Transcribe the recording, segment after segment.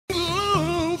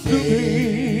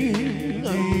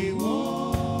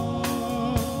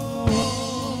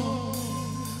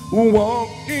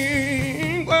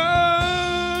Walking world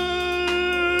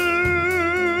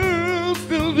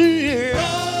still there.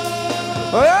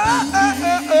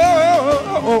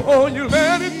 Oh, you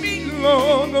let it be,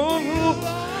 Lord. No, no.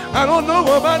 I don't know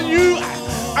about you.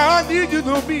 I need you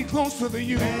to be closer to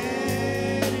you.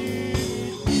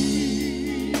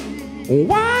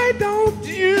 Why don't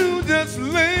you just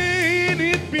let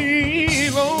it be,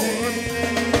 Lord?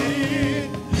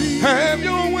 Have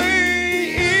your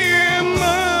way in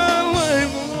my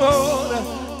life, Lord.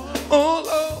 Oh,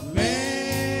 Lord.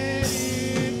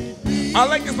 I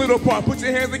like this little part. Put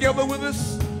your hands together with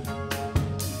us.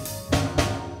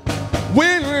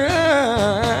 When I'm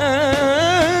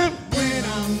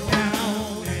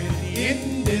down and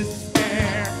in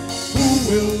despair, who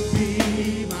will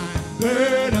be my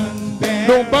burden bearer?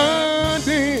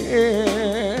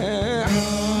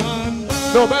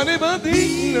 Nobody but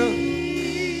thee.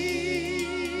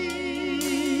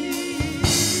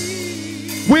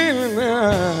 When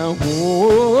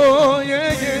oh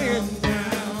yeah, yeah. I'm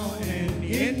down and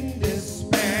in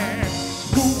despair,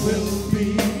 who will be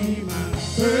my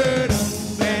burden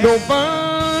bearer?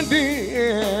 Nobody.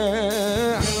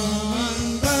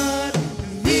 None but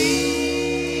thee.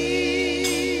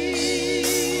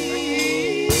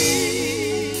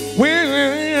 When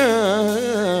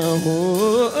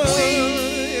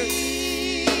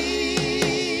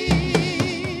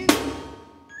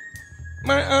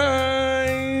my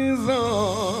eyes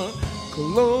are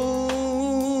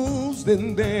closed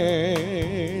in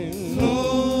death.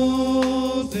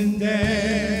 Closed in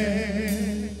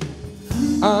death.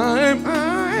 I'm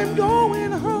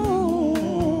going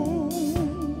home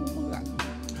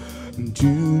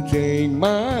to take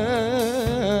my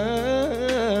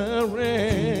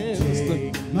rest.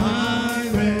 My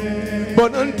rest.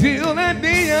 But until that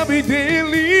day, I'll be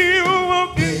daily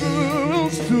walking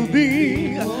close to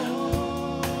thee.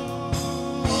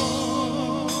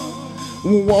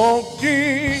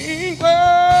 Walking close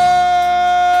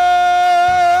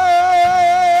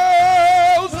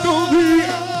to thee.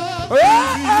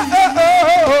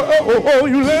 Oh,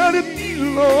 you let it be,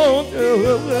 Lord.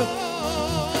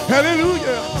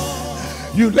 Hallelujah.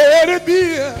 You let it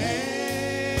be.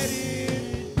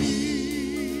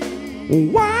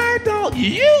 Why don't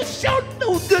you show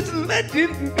no just let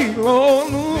it be,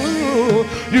 Lord?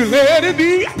 You let it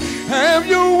be. Have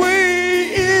your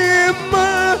way in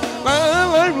my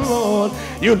life, Lord.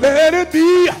 You let it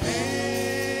be.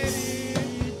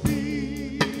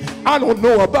 I don't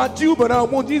know about you, but I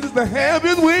want Jesus to have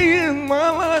his way in my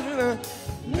life.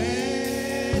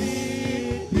 Let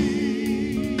it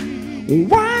be.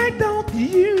 Why don't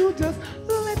you just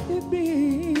let it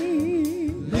be?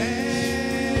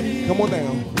 Let it Come on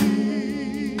down.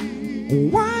 Be.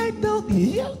 Why don't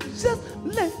you just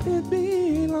let it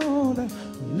be, Lord?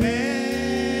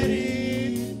 Let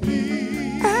it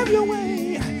be. Have your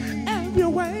way, have your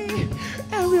way,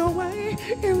 have your way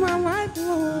in my life,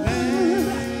 Lord.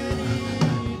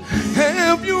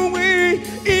 Have your way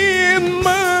in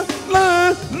my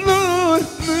life, Lord.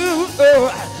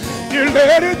 You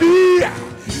let it be.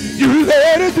 You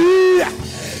let it be.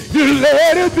 You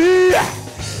let it be.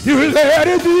 You let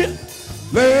it be.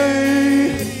 Let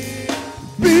it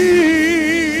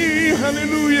be.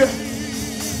 Hallelujah.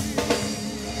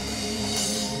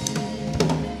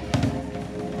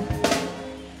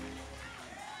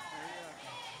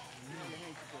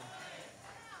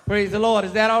 Praise the Lord.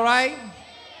 Is that all right?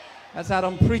 That's how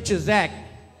them preachers act.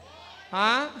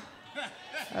 Huh?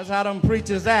 That's how them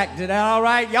preachers act. Is that all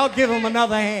right? Y'all give them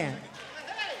another hand.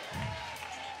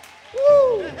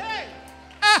 Woo.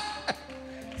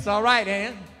 It's all right,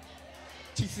 Ann.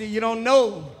 You see, you don't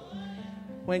know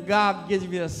when God gives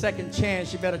you a second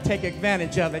chance, you better take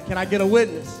advantage of it. Can I get a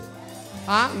witness?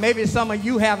 Huh? Maybe some of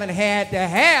you haven't had to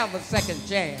have a second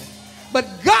chance, but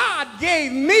God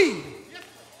gave me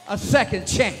a second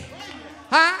chance.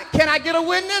 Huh? Can I get a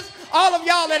witness? All of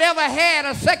y'all that ever had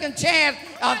a second chance,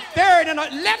 a third, and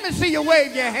let me see you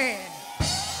wave your hand.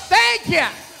 Thank you.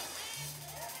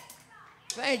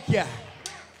 Thank you.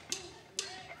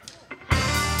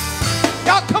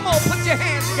 Y'all come on, put your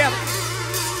hands together.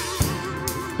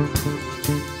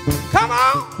 Come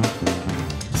on.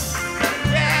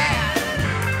 Yeah.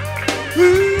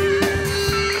 Ooh.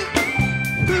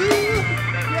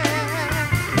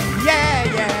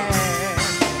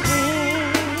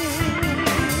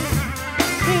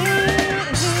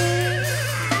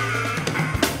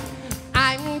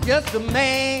 Just a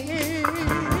man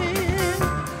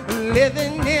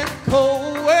living in a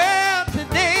cold world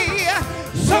today.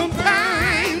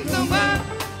 Sometimes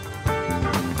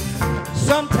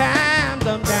sometimes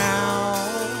I'm down.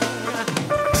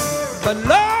 But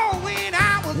Lord, when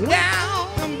I was down,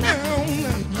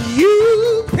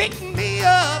 you picked me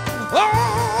up.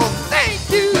 Oh, thank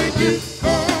you. Thank you for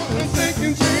a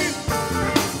second chance.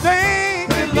 Thank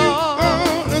you, Lord.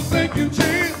 For a second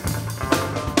chance.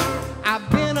 I've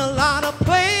been a lot of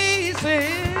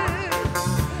places.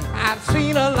 I've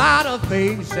seen a lot of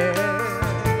faces.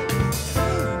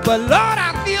 But Lord,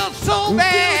 I feel so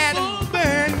bad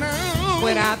Now.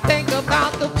 when I think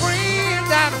about the friends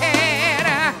I've had.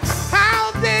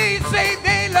 How they say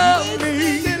they love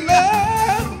me. They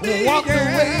love me. Walked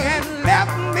away and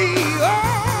left me.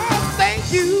 Oh, thank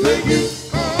you. Thank you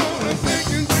for a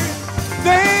second chance.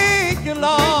 Thank you,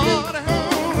 Lord.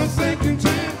 For a second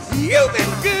chance. You've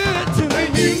been good to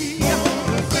Thank me. you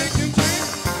for a second chance.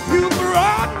 You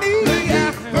brought me.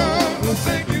 For a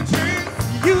second chance.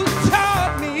 You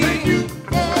taught me. Thank you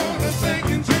for a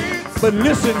second chance. But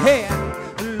listen here,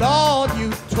 Lord,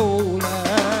 you told us.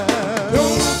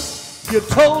 You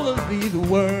told us these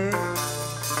words.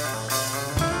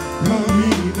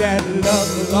 We that love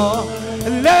the Lord,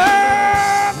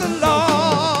 love the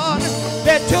Lord.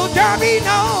 Let your joy be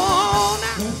known.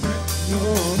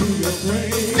 Don't be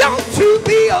afraid. Don't you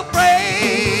be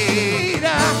afraid.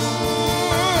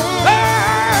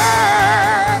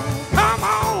 Come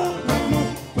on,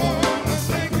 For a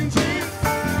second chance.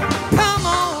 come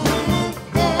on.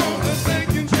 For a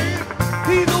second chance.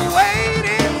 He's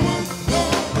waiting.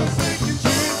 For a second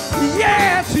chance.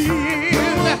 Yes, he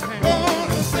is. For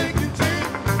a second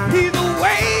chance. He's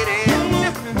waiting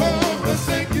For a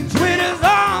second chance. with his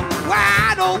arms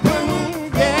wide open.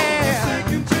 Yeah.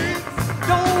 Second chance.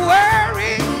 Don't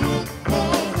worry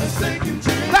For a second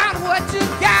chance. about what you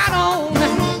got on.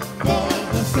 For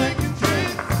a second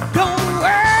chance. Don't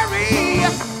worry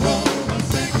For a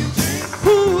second chance.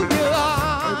 who you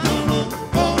are.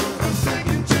 For a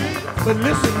second chance. But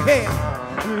listen here,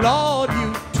 Lord, you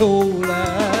told us.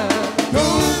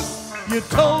 You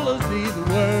told us these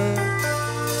words.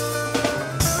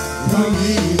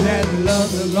 We that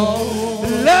love the Lord,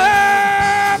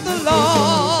 love the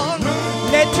Lord.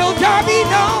 Let your joy be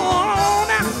known.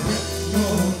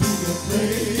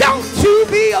 Don't you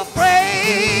be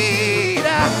afraid.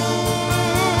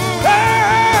 Oh,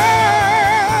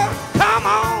 come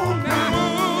on,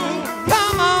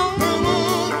 come on,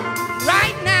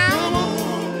 right now,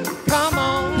 come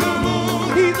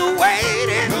on. He's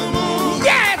waiting.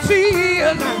 Yes, he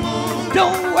is.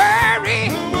 Don't worry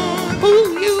who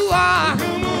you are.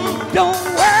 Don't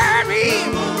worry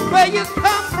where you come